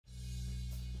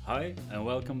Hi and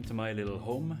welcome to my little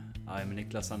home. I'm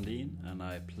Niklas Sandin and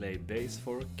I play bass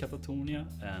for Catatonia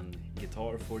and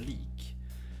guitar for Leek.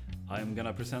 I'm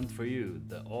gonna present for you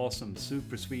the awesome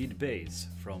Super Swede bass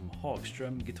from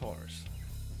Hagström Guitars.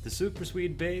 The Super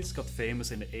Swede bass got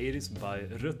famous in the 80s by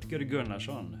Rutger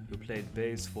Gunnarsson, who played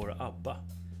bass for ABBA.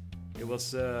 It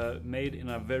was made in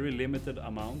a very limited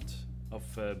amount of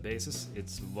basses. It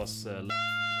was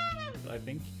I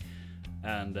think,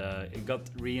 and it got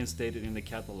reinstated in the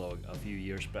catalog a few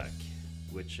years back,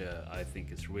 which I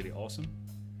think is really awesome.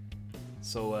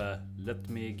 So let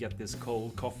me get this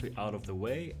cold coffee out of the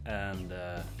way and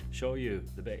show you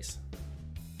the bass.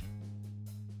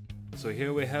 So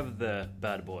here we have the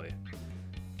bad boy.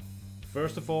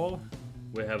 First of all,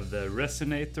 we have the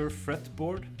resonator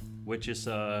fretboard, which is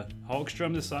a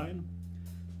Hagström design.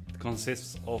 It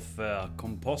consists of a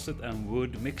composite and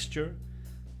wood mixture,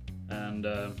 and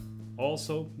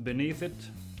also beneath it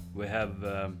we have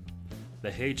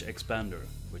the H expander,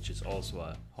 which is also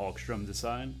a Hagström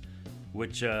design,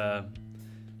 which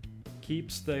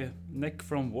keeps the neck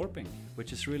from warping,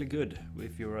 which is really good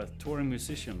if you're a touring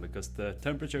musician, because the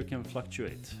temperature can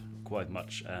fluctuate quite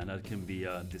much and that can be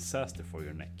a disaster for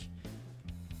your neck.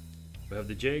 We have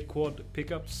the J quad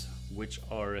pickups, which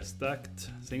are stacked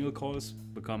single coils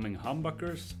becoming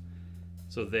humbuckers,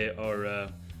 so they are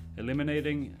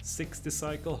eliminating 60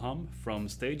 cycle hum from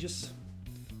stages.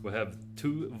 We have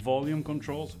two volume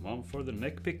controls, one for the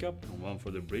neck pickup and one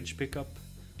for the bridge pickup,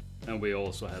 and we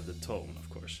also have the tone, of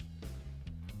course.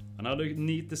 Another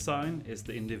neat design is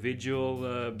the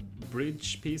individual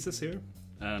bridge pieces here,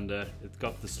 and it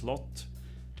got the slot,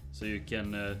 so you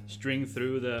can string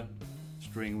through the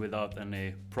string without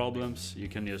any problems. You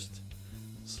can just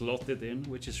slot it in,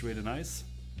 which is really nice.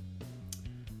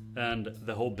 And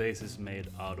the whole bass is made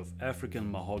out of African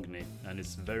mahogany, and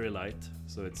it's very light,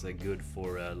 so it's good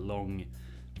for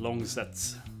long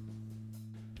sets.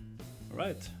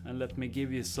 Alright, and let me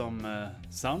give you some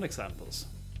sound examples.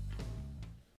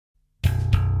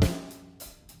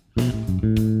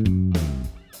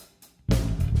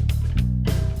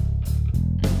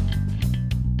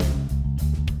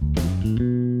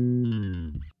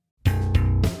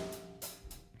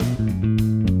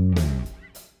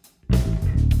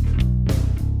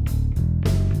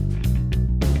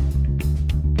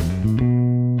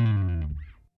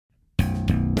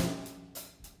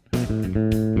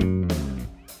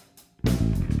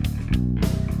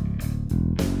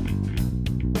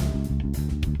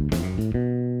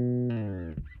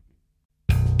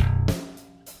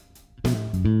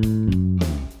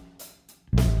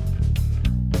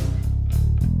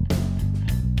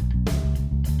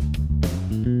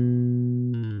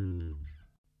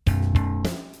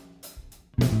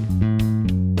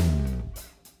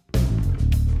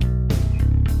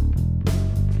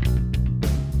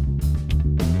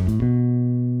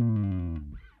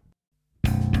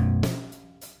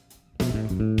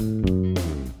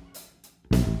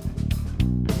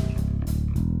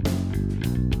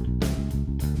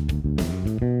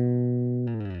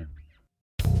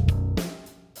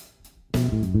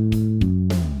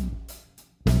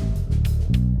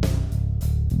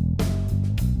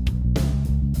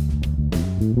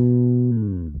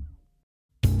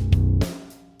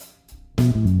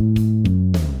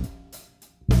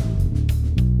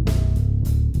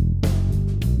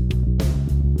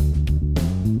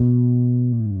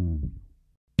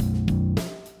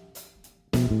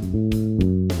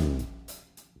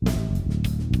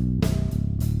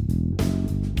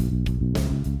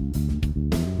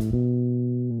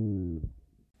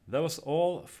 That was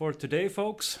all for today,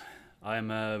 folks. I'm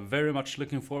very much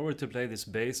looking forward to play this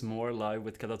bass more live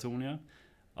with Catatonia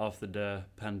after the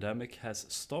pandemic has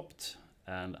stopped,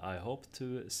 and I hope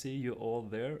to see you all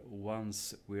there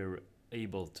once we're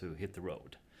able to hit the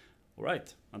road.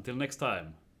 Alright, until next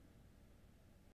time.